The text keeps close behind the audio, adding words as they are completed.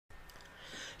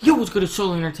Yo, what's good? It's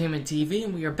Solely-Entertainment-Teevee,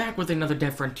 and we are back with another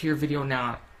Dead Frontier video.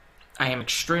 Now, I am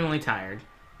extremely tired.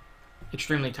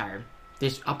 Extremely tired.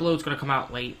 This upload's gonna come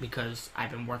out late because I've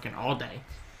been working all day.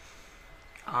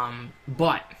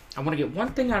 But I want to get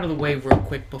one thing out of the way real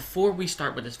quick before we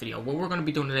start with this video. What we're gonna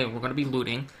be doing today, we're gonna be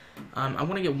looting. I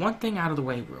want to get one thing out of the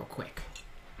way real quick.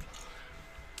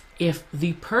 If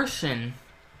the person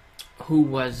who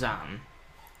was,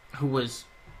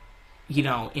 you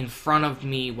know, in front of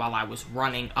me while I was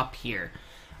running up here,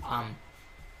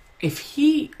 if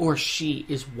he or she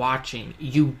is watching,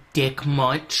 you dick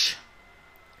much,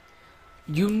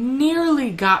 you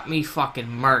nearly got me fucking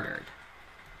murdered.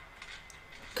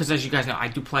 Because as you guys know, I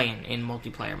do play in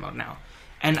multiplayer mode now.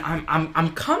 And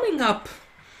I'm coming up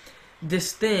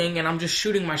this thing, and I'm just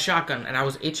shooting my shotgun, and I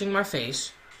was itching my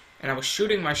face, and I was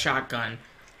shooting my shotgun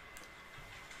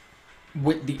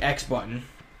with the X button,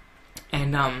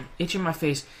 and itching my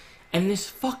face, and this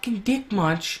fucking dick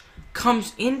munch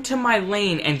comes into my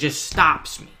lane and just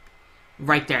stops me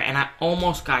right there, and I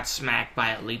almost got smacked by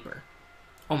a leaper.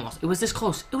 Almost. It was this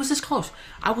close. It was this close.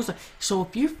 I was like, so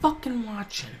if you're fucking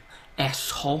watching,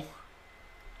 asshole,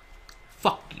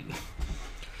 fuck you.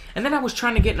 And then I was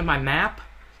trying to get into my map,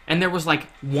 and there was like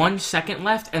 1 second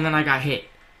left, and then I got hit.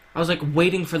 I was like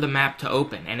waiting for the map to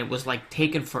open, and it was like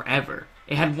taking forever.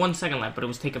 It had 1 second left, but it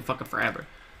was taking fucking forever.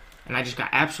 And I just got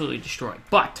absolutely destroyed.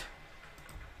 But,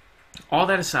 all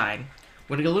that aside,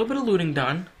 we're gonna get a little bit of looting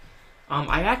done.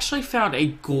 I actually found a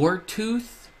gore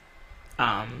tooth,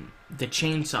 the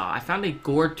chainsaw. I found a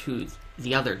gore tooth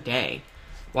the other day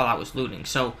while I was looting.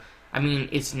 So, I mean,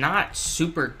 it's not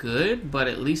super good, but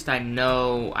at least I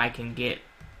know I can get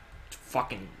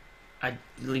fucking a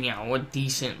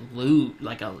decent loot,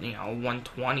 like a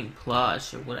 120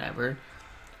 plus or whatever.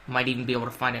 Might even be able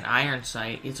to find an iron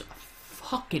sight. It's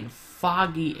fucking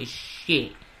foggy as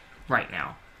shit right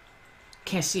now.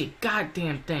 Can't see a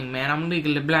goddamn thing, man. I'm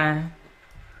legally blind.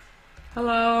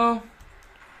 Hello.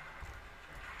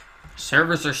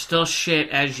 Servers are still shit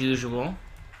as usual.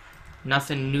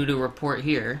 Nothing new to report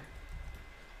here.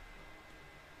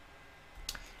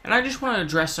 And I just want to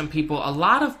address some people. A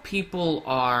lot of people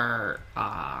are,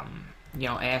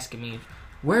 asking me,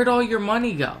 where'd all your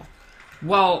money go?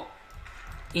 Well,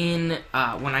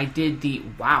 when I did the,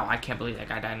 wow, I can't believe that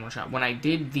guy died in one shot. When I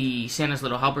did the Santa's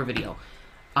Little Helper video,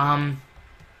 I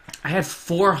had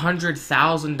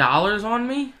 $400,000 on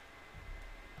me,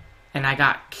 and I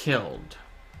got killed.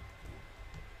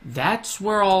 That's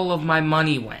where all of my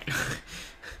money went.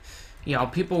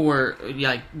 People were,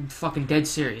 like, fucking dead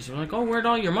serious. They were like, oh, where'd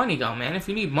all your money go, man? If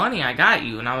you need money, I got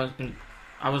you. And I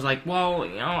was like, well,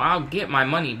 I'll get my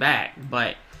money back.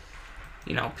 But,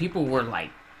 people were, like,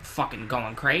 fucking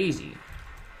going crazy.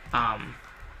 I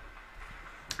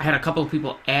had a couple of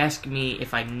people ask me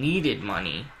if I needed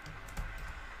money.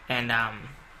 And,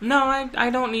 no, I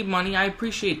don't need money. I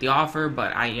appreciate the offer,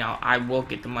 but I will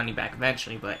get the money back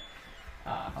eventually. But,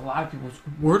 a lot of people,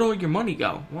 where'd all your money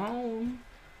go? Well,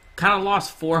 kind of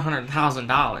lost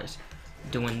 $400,000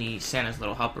 doing the Santa's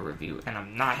Little Helper review, and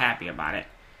I'm not happy about it.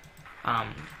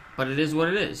 But it is what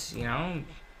it is,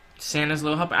 Santa's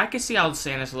Little Helper. I could see how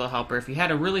Santa's Little Helper, if you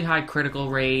had a really high critical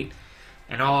rate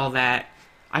and all that,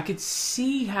 I could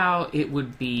see how it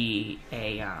would be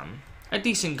a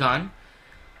decent gun.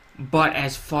 But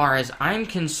as far as I'm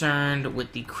concerned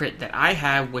with the crit that I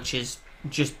have, which is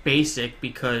just basic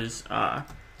because,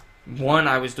 one,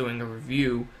 I was doing a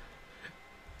review,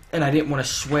 and I didn't want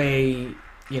to sway,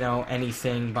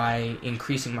 anything by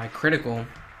increasing my critical.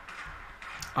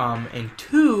 And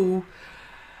two,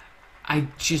 I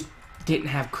just didn't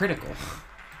have critical.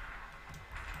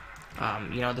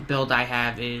 The build I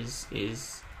have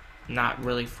is not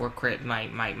really for crit.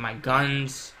 My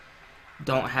guns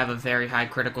don't have a very high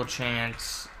critical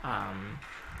chance.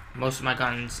 Most of my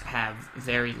guns have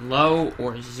very low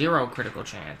or zero critical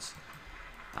chance.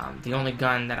 The only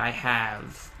gun that I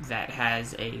have that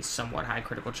has a somewhat high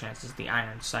critical chance is the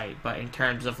iron sight. But in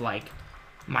terms of like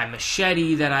my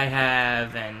machete that I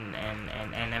have and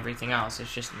everything else,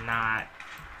 it's just not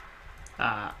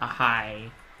a high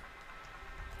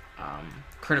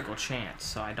critical chance.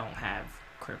 So I don't have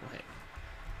critical hit.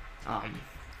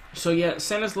 So yeah,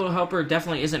 Santa's Little Helper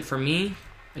definitely isn't for me.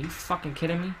 Are you fucking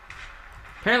kidding me?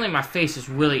 Apparently my face is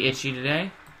really itchy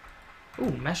today.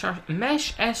 Ooh, Mesh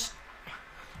S.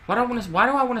 Why do I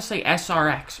want to say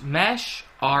SRX? Mesh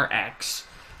RX.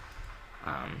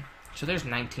 So there's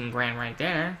 19 grand right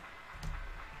there.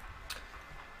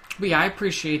 But yeah, I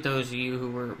appreciate those of you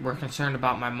who were concerned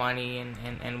about my money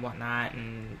and whatnot,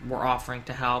 and were offering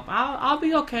to help. I'll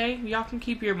be okay. Y'all can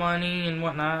keep your money and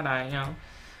whatnot.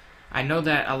 I know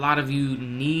that a lot of you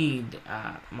need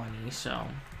money, so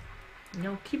you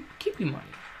know, keep your money.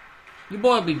 Your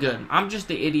boy will be good. I'm just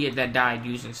the idiot that died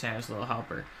using Santa's Little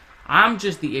Helper. I'm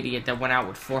just the idiot that went out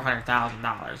with $400,000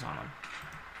 on him.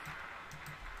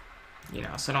 You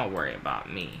know, so don't worry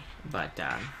about me. But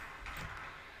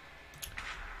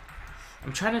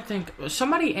I'm trying to think.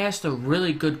 Somebody asked a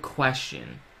really good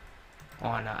question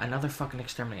on another fucking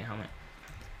exterminator helmet.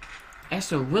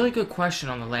 Asked a really good question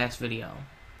on the last video.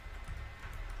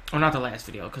 Or not the last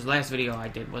video, because the last video I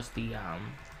did was the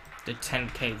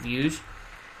 10K views.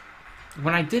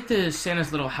 When I did the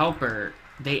Santa's Little Helper,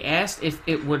 they asked if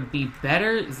it would be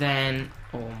better than,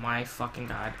 oh my fucking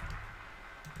god,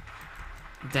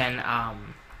 than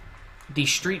the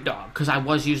Street Dog, because I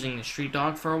was using the Street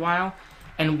Dog for a while.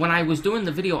 And when I was doing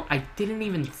the video, I didn't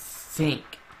even think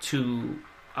to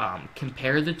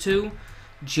compare the two,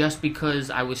 just because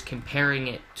I was comparing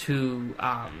it to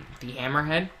the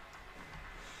Hammerhead.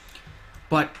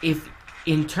 But if,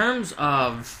 in terms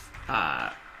of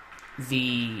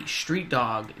the Street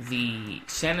Dog, the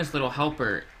Santa's Little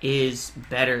Helper is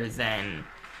better than,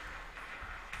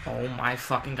 oh my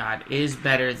fucking god, is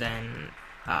better than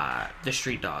the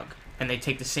Street Dog. And they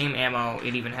take the same ammo.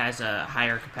 It even has a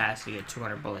higher capacity at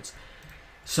 200 bullets.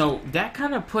 So that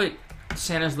kind of put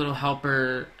Santa's Little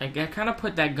Helper, that kind of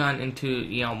put that gun into,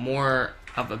 you know, more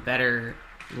of a better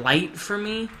light for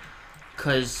me.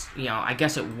 Because, you know, I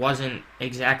guess it wasn't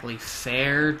exactly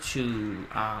fair to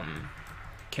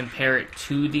compare it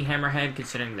to the Hammerhead,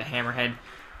 considering the Hammerhead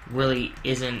really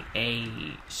isn't a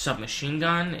submachine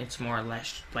gun. It's more or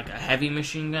less like a heavy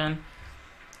machine gun.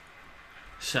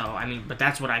 So, I mean, but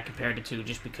that's what I compared it to,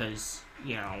 just because,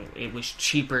 you know, it was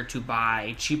cheaper to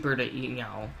buy, cheaper to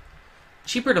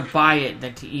buy it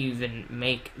than to even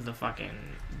make the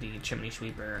chimney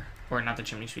sweeper, or not the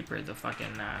chimney sweeper, the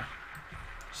fucking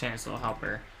Santa's Little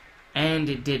Helper, and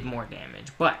it did more damage.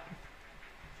 But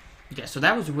yeah, so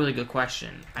that was a really good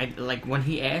question. When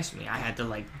he asked me, I had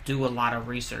to do a lot of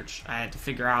research. I had to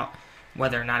figure out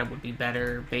whether or not it would be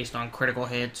better based on critical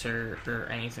hits or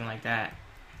anything like that.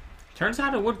 Turns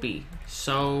out it would be.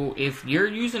 So if you're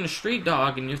using a Street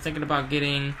Dog and you're thinking about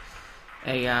getting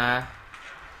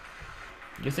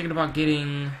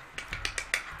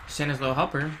Santa's Little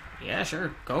Helper, yeah,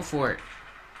 sure, go for it.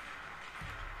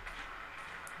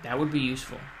 That would be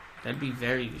useful. That'd be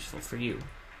very useful for you.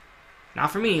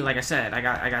 Not for me, like I said,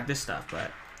 I got this stuff,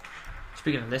 but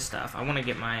speaking of this stuff, I want to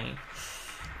get my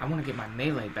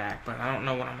melee back, but I don't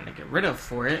know what I'm gonna get rid of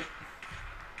for it.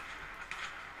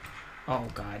 Oh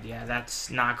god, yeah, that's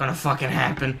not gonna fucking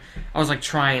happen. I was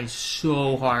trying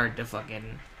so hard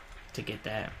to get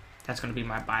that. That's gonna be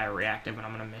my bioreactive, and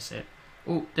I'm gonna miss it.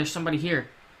 Oh, there's somebody here.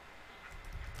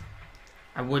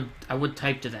 I would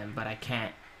type to them, but I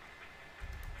can't.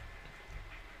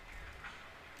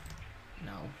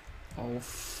 No. Oh,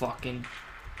 fucking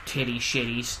titty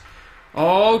shitties.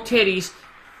 Oh, titties.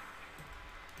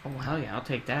 Oh, hell yeah, I'll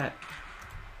take that.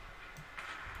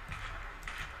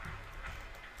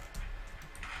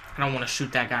 I don't want to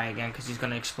shoot that guy again because he's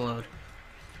going to explode.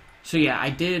 So yeah, I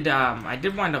did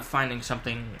wind up finding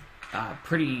something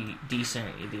pretty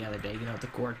decent the other day. You know, the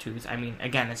gore tooth. I mean,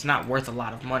 again, it's not worth a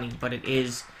lot of money, but it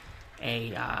is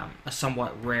a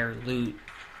somewhat rare loot.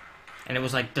 And it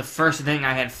was the first thing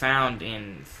I had found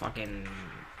in fucking,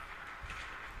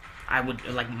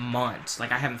 months. I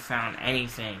haven't found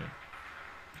anything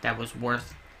that was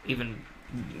worth even,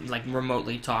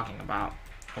 remotely talking about.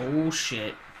 Oh,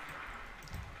 shit.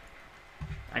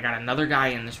 I got another guy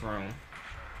in this room.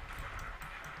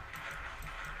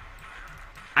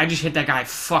 I just hit that guy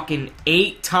fucking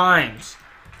 8 times.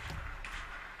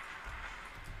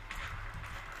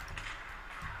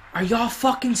 Are y'all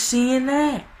fucking seeing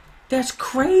that? That's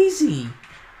crazy.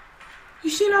 You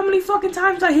seen how many fucking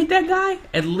times I hit that guy?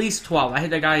 At least 12. I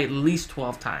hit that guy at least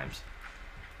 12 times.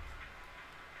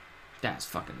 That's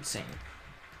fucking insane.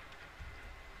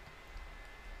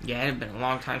 Yeah, it had been a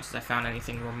long time since I found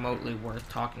anything remotely worth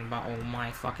talking about. Oh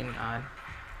my fucking god.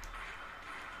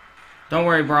 Don't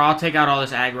worry, bro. I'll take out all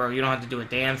this aggro. You don't have to do a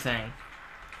damn thing.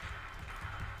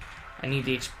 I need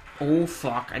the oh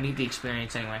fuck. I need the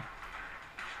experience anyway.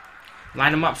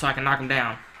 Line him up so I can knock him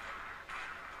down.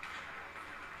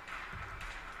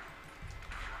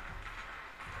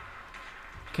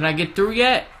 Can I get through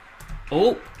yet?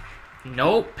 Oh.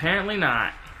 Nope, apparently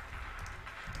not.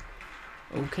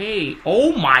 Okay.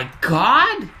 Oh my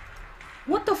god!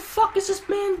 What the fuck is this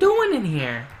man doing in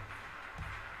here?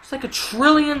 It's like 1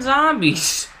 trillion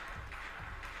zombies.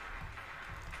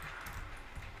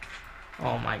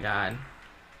 Oh my god.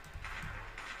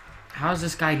 How is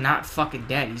this guy not fucking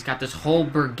dead? He's got this whole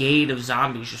brigade of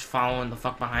zombies just following the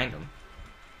fuck behind him.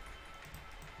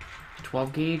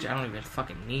 12 gauge? I don't even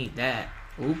fucking need that.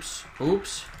 Oops.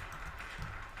 Oops.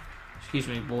 Excuse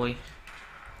me, boy.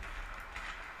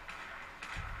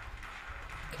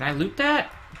 Can I loot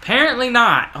that? Apparently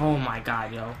not. Oh my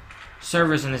god, yo.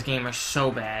 Servers in this game are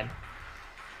so bad.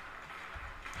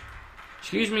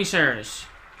 Excuse me, sirs.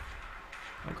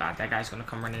 Oh god, that guy's gonna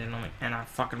come running in on me. And I'm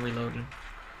fucking reloading.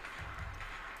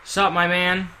 Sup, my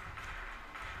man?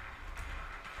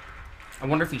 I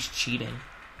wonder if he's cheating.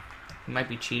 He might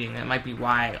be cheating. That might be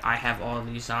why I have all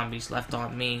these zombies left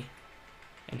on me.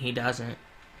 And he doesn't.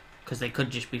 Because they could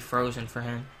just be frozen for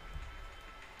him.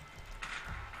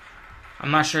 I'm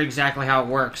not sure exactly how it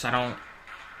works. I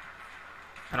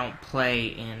don't play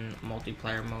in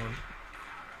multiplayer mode.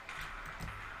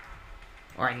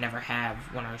 Or I never have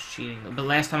when I was cheating. But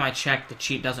last time I checked, the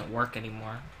cheat doesn't work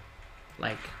anymore.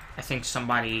 Like, I think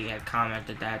somebody had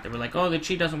commented that. They were like, oh, the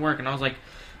cheat doesn't work. And I was like,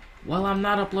 well, I'm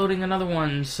not uploading another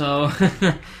one, so...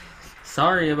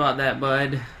 sorry about that,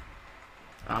 bud.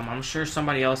 I'm sure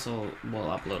somebody else will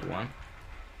upload one.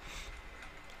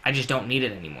 I just don't need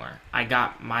it anymore. I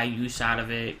got my use out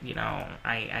of it, you know.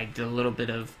 I did a little bit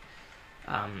of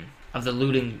the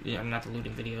looting, you know, not the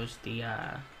looting videos,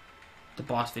 the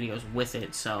boss videos with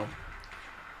it, so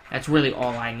that's really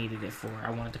all I needed it for.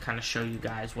 I wanted to kind of show you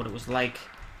guys what it was like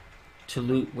to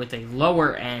loot with a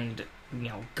lower end, you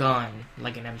know, gun,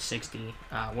 like an M60,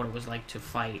 what it was like to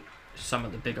fight some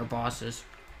of the bigger bosses.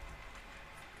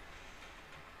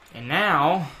 And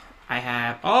now I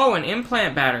have, oh, an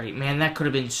implant battery. Man, that could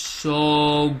have been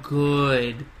so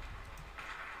good.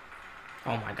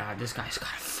 Oh my god, this guy's got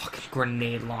a fucking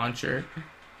grenade launcher.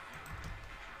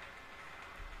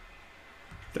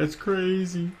 That's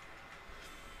crazy.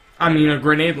 I mean, a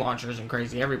grenade launcher isn't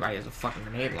crazy. Everybody has a fucking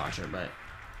grenade launcher, but...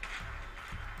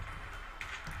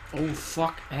 oh,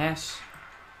 fuck, ass.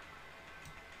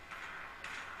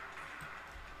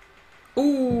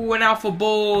 Ooh, an Alpha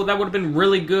Bull. That would have been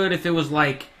really good if it was,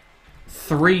 like,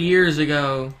 3 years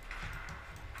ago.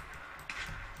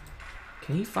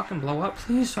 Can he fucking blow up,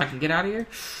 please, so I can get out of here?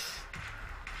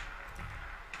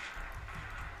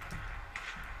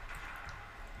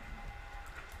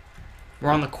 We're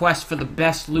on the quest for the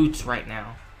best loots right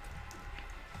now.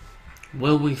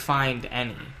 Will we find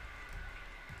any?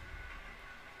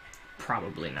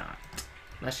 Probably not.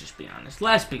 Let's just be honest.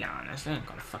 Let's be honest. I ain't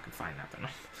gonna fucking find nothing.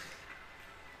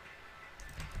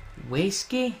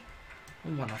 Whiskey? I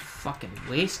want a fucking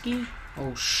whiskey?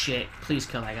 Oh shit. Please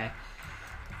kill that guy.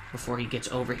 Before he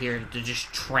gets over here to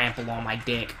just trample on my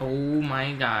dick. Oh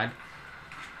my god.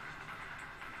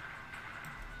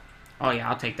 Oh yeah,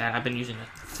 I'll take that. I've been using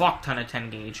a fuck ton of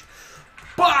 10 gauge.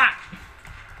 But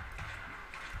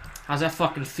how's that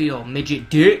fucking feel, midget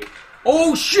dick?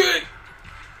 Oh shit!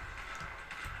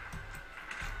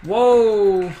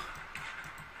 Whoa!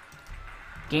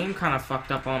 Game kind of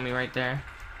fucked up on me right there.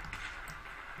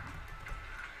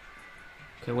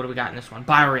 Okay, what do we got in this one?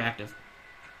 Bioreactive.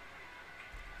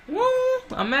 Whoa!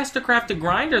 A Mastercrafted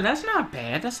grinder? That's not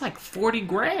bad. That's like 40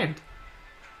 grand.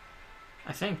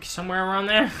 I think. Somewhere around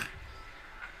there.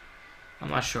 I'm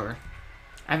not sure.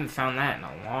 I haven't found that in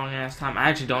a long ass time. I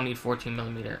actually don't need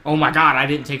 14mm. Oh my god, I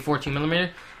didn't take 14mm?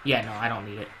 Yeah, no, I don't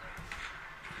need it.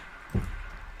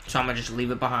 So I'm gonna just leave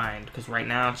it behind, because right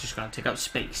now it's just gonna take up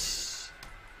space.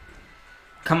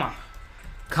 Come on.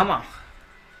 Come on.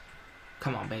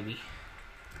 Come on, baby.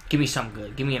 Give me something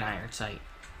good. Give me an iron sight.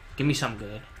 Give me something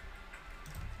good.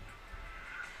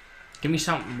 Give me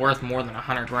something worth more than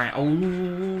 100 grand.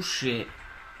 Oh, shit.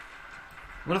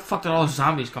 Where the fuck did all those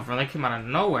zombies come from? They came out of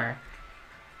nowhere.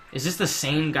 Is this the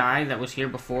same guy that was here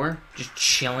before? Just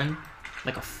chilling?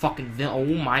 Like a fucking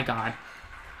villain? Oh my god.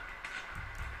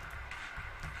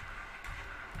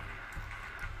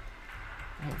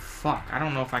 Oh fuck. I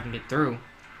don't know if I can get through.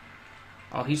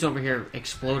 Oh, he's over here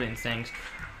exploding things.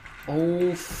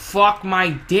 Oh fuck my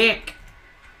dick.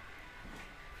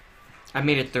 I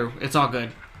made it through. It's all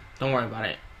good. Don't worry about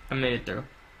it. I made it through.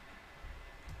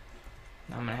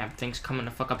 I'm gonna have things coming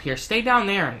the fuck up here. Stay down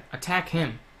there and attack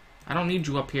him. I don't need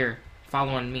you up here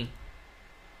following me.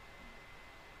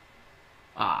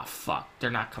 Ah, fuck. They're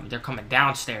not coming. They're coming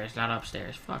downstairs, not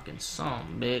upstairs. Fucking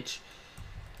son, bitch.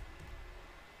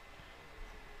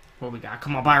 What we got?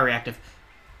 Come on, bioreactive.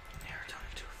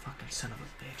 Serotonin 2, fucking son of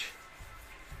a bitch.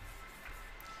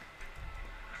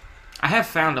 I have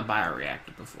found a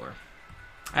bioreactor before.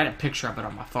 I had a picture of it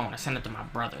on my phone. I sent it to my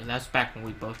brother. That's back when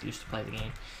we both used to play the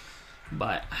game.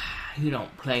 But he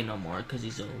don't play no more because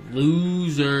he's a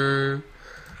loser.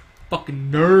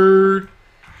 Fucking nerd.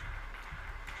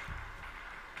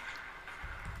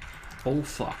 Oh,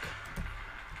 fuck.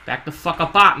 Back the fuck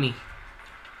up at me.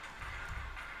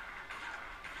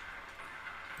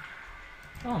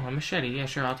 Oh, a machete. Yeah,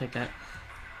 sure, I'll take that.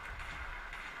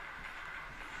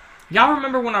 Y'all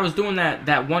remember when I was doing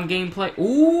that one gameplay?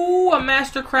 Ooh, a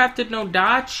master-crafted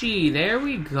Nodachi. There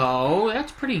we go.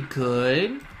 That's pretty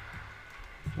good.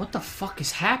 What the fuck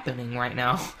is happening right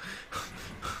now?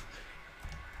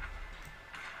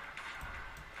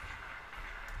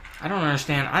 I don't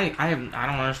understand. I don't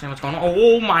understand what's going on.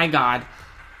 Oh my god.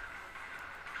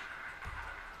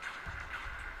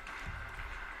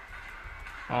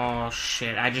 Oh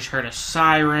shit, I just heard a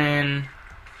siren.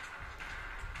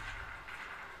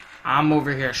 I'm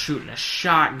over here shooting a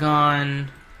shotgun.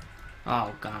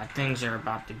 Oh god, things are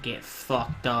about to get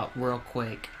fucked up real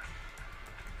quick.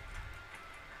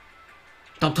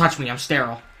 Don't touch me, I'm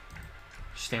sterile.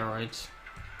 Steroids.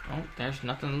 Oh, there's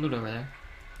nothing to loot over there.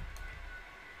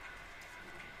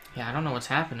 Yeah, I don't know what's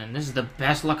happening. This is the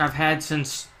best luck I've had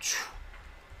since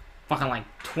fucking like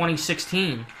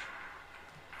 2016.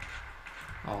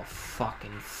 Oh, fuck.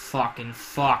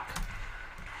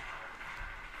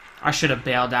 I should have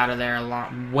bailed out of there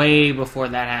way before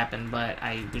that happened, but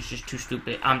I was just too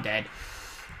stupid. I'm dead.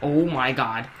 Oh my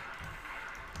god.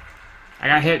 I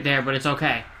got hit there, but it's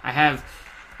okay. I have...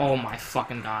 Oh my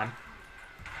fucking god.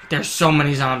 There's so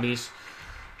many zombies.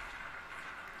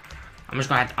 I'm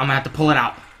gonna have to pull it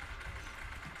out.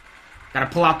 Gotta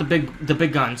pull out the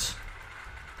big guns.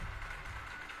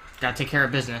 Gotta take care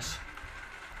of business.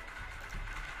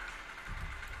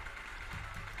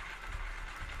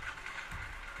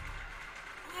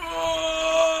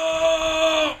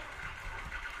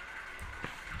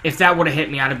 If that would have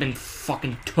hit me, I'd have been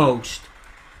fucking toast.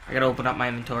 I gotta open up my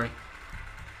inventory.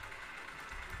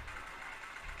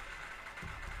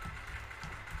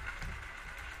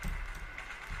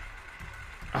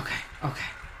 Okay.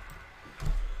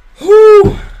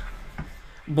 Whew!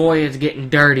 Boy, it's getting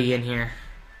dirty in here.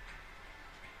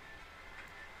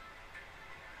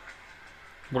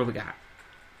 What do we got?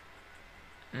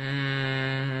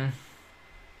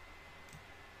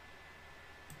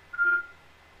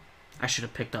 I should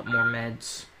have picked up more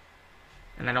meds.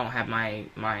 And I don't have my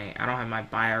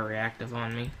bioreactive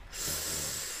on me.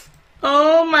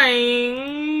 Oh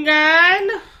my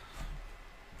god!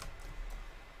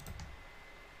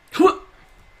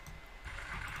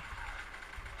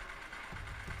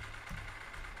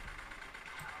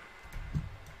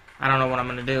 I don't know what I'm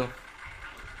gonna do.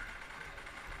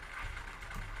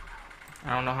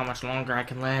 I don't know how much longer I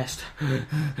can last.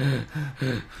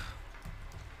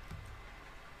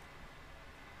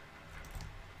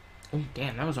 Oh,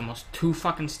 damn, that was almost 2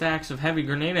 fucking stacks of heavy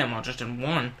grenade ammo just in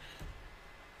one.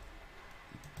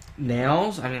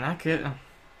 Nails? I mean, I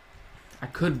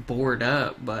could board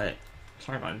up, but it's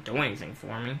not gonna do anything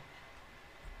for me.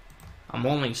 I'm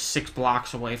only 6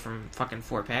 blocks away from fucking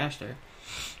Fort Pastor.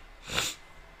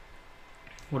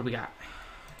 What do we got?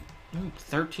 Ooh,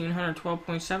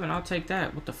 1312.7. I'll take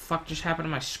that. What the fuck just happened to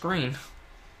my screen?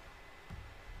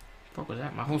 What was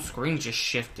that? My whole screen just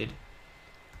shifted.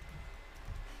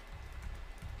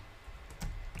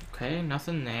 Okay,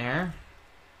 nothing there.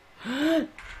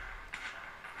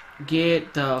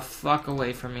 Get the fuck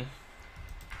away from me.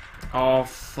 Oh,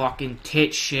 fucking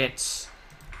tit shits.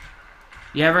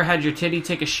 You ever had your titty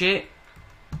take a shit?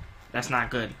 That's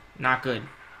not good. Not good.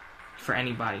 For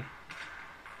anybody.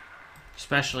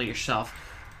 Especially yourself.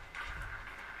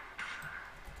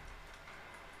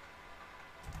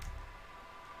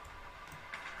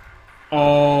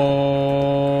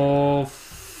 Oh,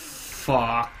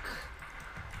 fuck.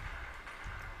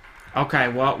 Okay,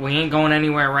 well, we ain't going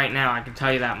anywhere right now, I can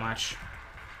tell you that much.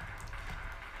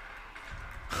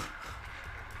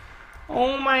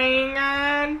 Oh my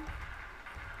god.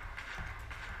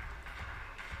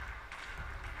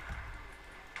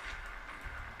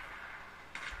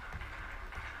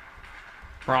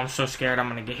 Bro, I'm so scared I'm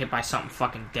gonna get hit by something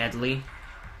fucking deadly.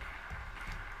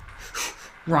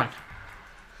 Run.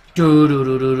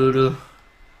 Do.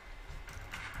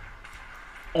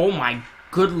 Oh my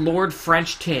good lord,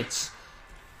 French tits.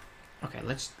 Okay,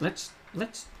 let's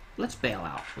bail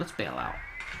out. Let's bail out.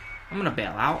 I'm gonna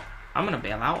bail out. I'm gonna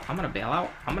bail out. I'm gonna bail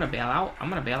out. I'm gonna bail out. I'm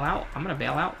gonna bail out. I'm gonna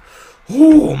bail out.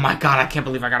 Oh my god, I can't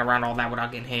believe I got around all that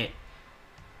without getting hit.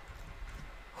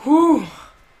 Whew.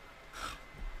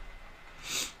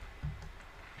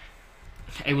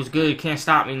 It was good. Can't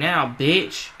stop me now,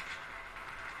 bitch.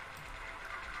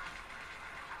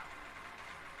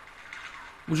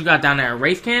 What you got down there? A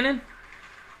Wraith Cannon?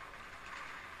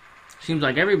 Seems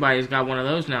like everybody's got one of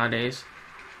those nowadays.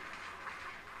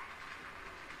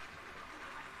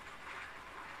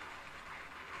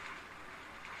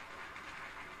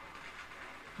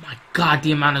 My God,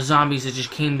 the amount of zombies that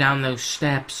just came down those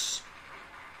steps.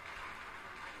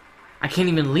 I can't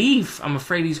even leave. I'm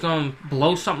afraid he's going to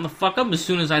blow something the fuck up as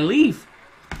soon as I leave.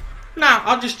 Nah,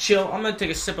 I'll just chill. I'm going to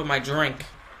take a sip of my drink.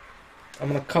 I'm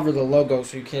going to cover the logo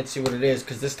so you can't see what it is,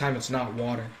 because this time it's not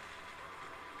water.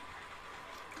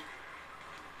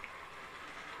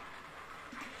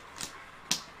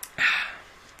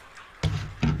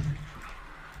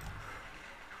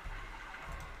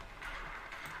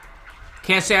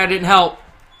 Can't say I didn't help.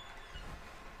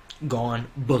 Gone.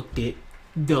 Booked it.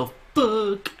 The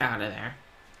fuck out of there.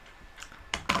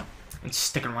 Ain't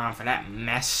sticking around for that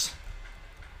mess.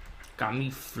 Got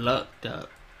me fucked up.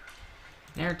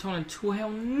 Serotonin 2, hell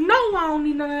no, I don't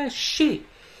need none of that shit.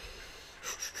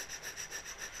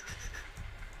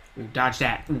 Ooh, dodge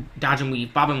that. Ooh, dodge and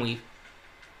weave. Bob and weave.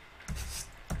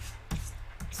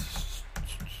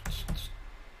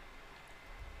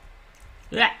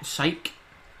 Yeah, psych.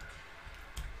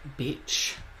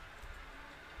 Bitch.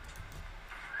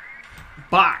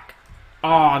 Bach.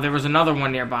 Oh, there was another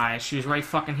one nearby. She was right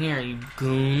fucking here, you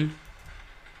goon.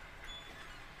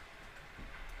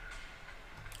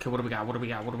 Okay, what do we got? What do we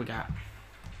got? What do we got?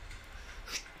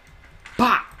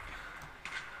 Bach.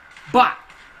 Bach.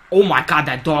 Oh my God,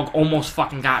 that dog almost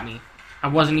fucking got me. I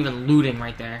wasn't even looting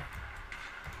right there.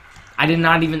 I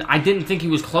didn't think he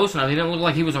was close enough. He didn't look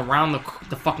like he was around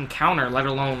the fucking counter, let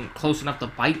alone close enough to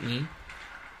bite me.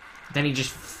 Then he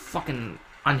just fucking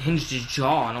unhinged his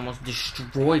jaw and almost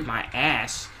destroyed my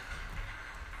ass.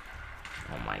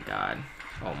 Oh my God.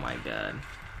 Oh my God.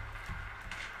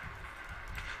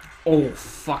 Oh,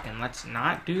 fucking let's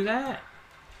not do that.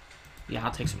 Yeah,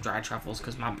 I'll take some dry truffles,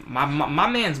 because my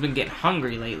man's been getting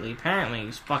hungry lately. Apparently,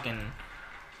 he's fucking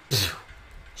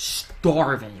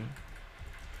starving.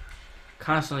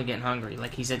 Constantly getting hungry.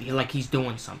 Like he's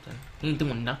doing something. He ain't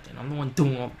doing nothing. I'm the one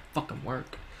doing all the fucking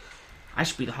work. I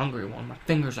should be the hungry one. My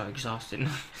fingers are exhausted.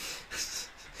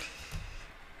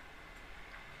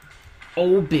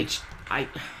 Oh, bitch. I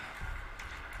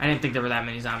didn't think there were that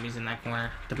many zombies in that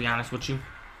corner, to be honest with you.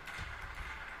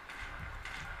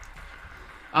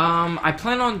 I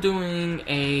plan on doing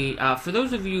a, for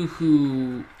those of you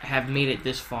who have made it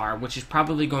this far, which is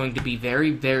probably going to be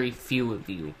very, very few of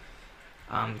you,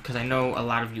 because I know a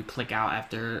lot of you click out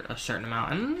after a certain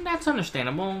amount, and that's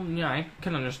understandable. You know, I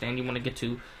can understand you want to get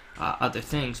to other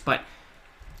things, but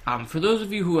for those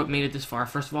of you who have made it this far,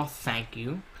 first of all, thank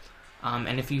you.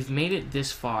 And if you've made it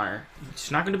this far,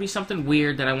 it's not going to be something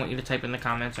weird that I want you to type in the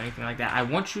comments or anything like that. I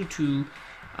want you to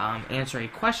answer a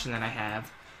question that I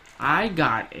have. I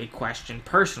got a question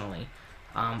personally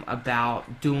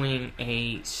about doing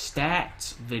a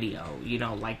stats video, you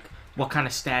know, like what kind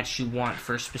of stats you want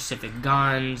for specific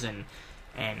guns and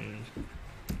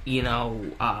you know,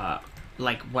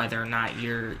 like whether or not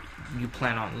you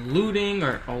plan on looting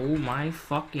or, oh my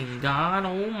fucking God,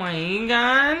 oh my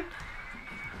God.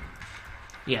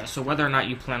 Yeah, so whether or not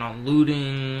you plan on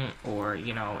looting or,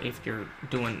 you know, if you're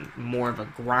doing more of a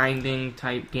grinding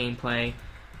type gameplay.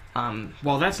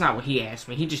 Well, that's not what he asked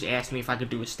me. He just asked me if I could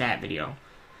do a stat video.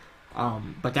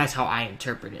 But that's how I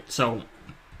interpret it. So,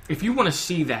 if you want to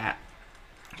see that,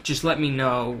 just let me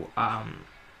know,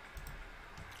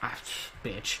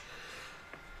 bitch.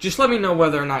 Just let me know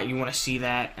whether or not you want to see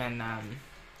that, and,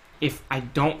 if I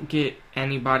don't get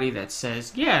anybody that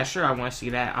says, yeah, sure, I want to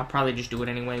see that, I'll probably just do it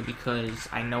anyway, because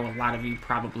I know a lot of you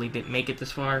probably didn't make it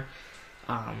this far,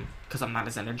 because I'm not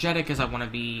as energetic as I want to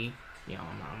be. You know,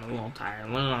 I'm a little tired,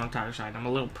 a little on the tired side. I'm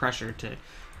a little pressured to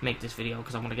make this video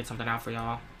because I want to get something out for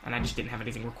y'all, and I just didn't have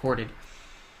anything recorded.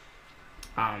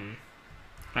 And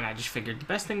I just figured the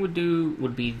best thing would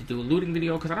be to do a looting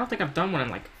video, because I don't think I've done one in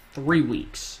like 3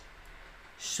 weeks.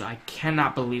 So I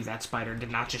cannot believe that spider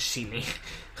did not just see me.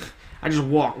 I just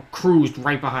cruised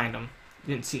right behind him.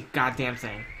 Didn't see a goddamn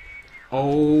thing.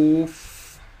 Oh,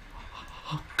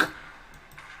 fuck.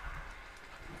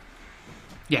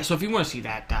 Yeah, so if you want to see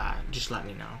that, just let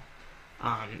me know.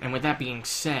 And with that being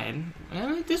said,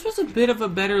 this was a bit of a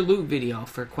better loot video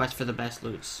for Quest for the Best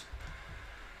Loots.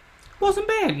 Wasn't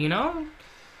bad, you know?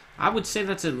 I would say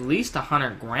that's at least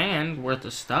 100 grand worth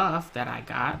of stuff that I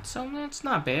got, so that's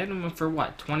not bad. I mean, for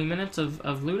what, 20 minutes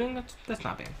of looting? That's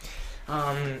not bad.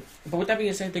 But with that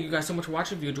being said, thank you guys so much for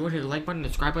watching. If you enjoyed, hit the like button, the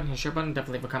subscribe button, hit the share button.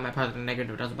 Definitely leave a comment, positive and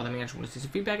negative. It doesn't bother me. I just want to see some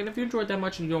feedback. And if you enjoyed that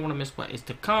much and you don't want to miss what is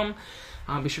to come,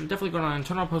 be sure to definitely go on and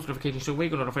turn on post notifications so you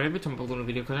go notified every time I upload a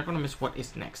video, because I'm not going to miss what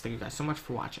is next. Thank you guys so much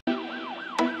for watching.